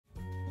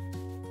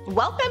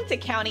Welcome to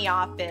County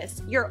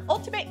Office, your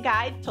ultimate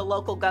guide to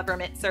local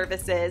government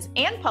services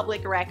and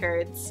public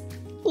records.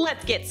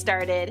 Let's get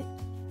started.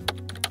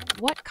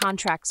 What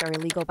contracts are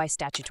illegal by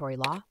statutory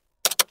law?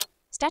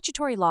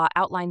 Statutory law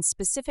outlines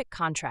specific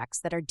contracts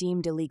that are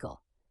deemed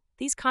illegal.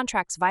 These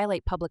contracts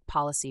violate public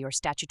policy or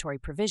statutory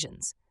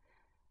provisions.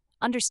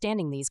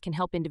 Understanding these can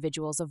help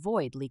individuals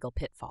avoid legal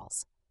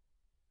pitfalls.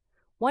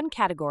 One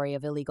category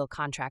of illegal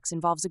contracts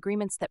involves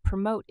agreements that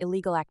promote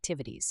illegal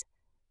activities.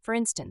 For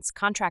instance,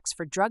 contracts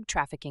for drug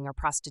trafficking or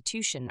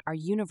prostitution are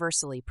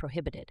universally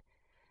prohibited.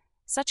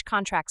 Such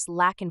contracts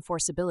lack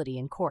enforceability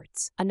in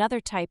courts. Another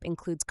type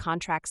includes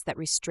contracts that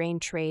restrain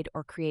trade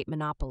or create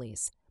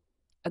monopolies.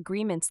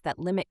 Agreements that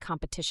limit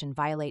competition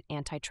violate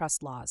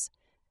antitrust laws.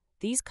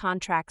 These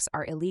contracts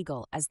are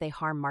illegal as they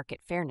harm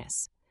market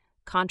fairness.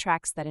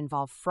 Contracts that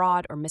involve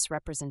fraud or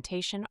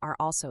misrepresentation are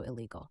also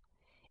illegal.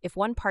 If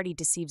one party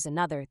deceives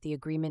another, the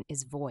agreement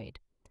is void.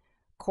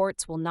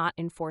 Courts will not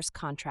enforce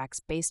contracts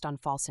based on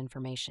false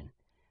information.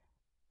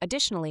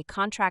 Additionally,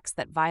 contracts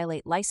that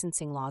violate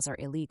licensing laws are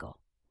illegal.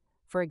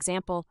 For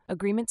example,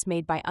 agreements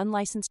made by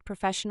unlicensed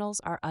professionals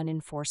are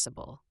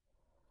unenforceable.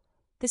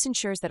 This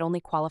ensures that only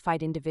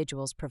qualified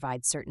individuals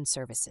provide certain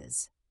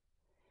services.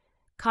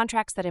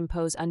 Contracts that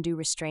impose undue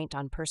restraint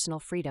on personal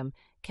freedom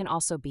can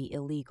also be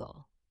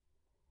illegal.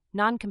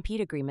 Non-compete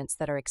agreements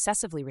that are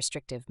excessively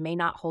restrictive may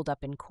not hold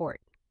up in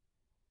court.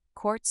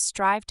 Courts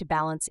strive to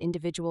balance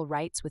individual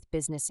rights with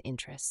business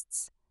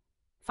interests.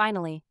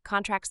 Finally,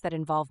 contracts that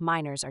involve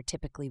minors are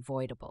typically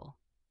voidable.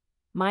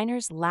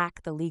 Minors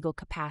lack the legal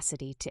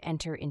capacity to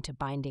enter into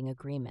binding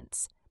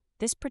agreements.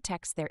 This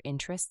protects their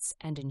interests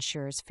and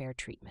ensures fair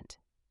treatment.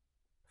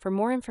 For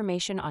more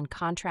information on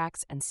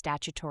contracts and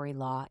statutory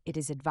law, it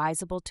is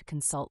advisable to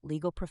consult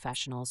legal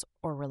professionals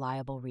or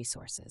reliable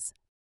resources.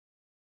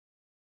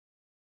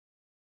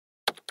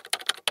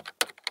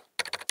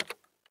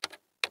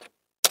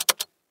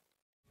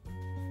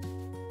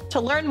 To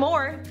learn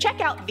more,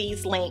 check out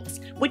these links,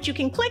 which you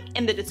can click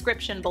in the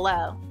description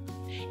below.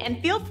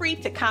 And feel free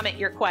to comment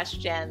your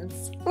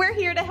questions. We're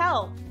here to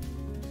help.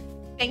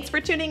 Thanks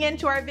for tuning in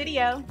to our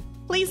video.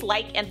 Please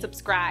like and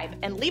subscribe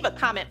and leave a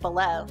comment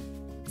below.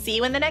 See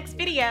you in the next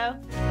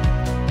video.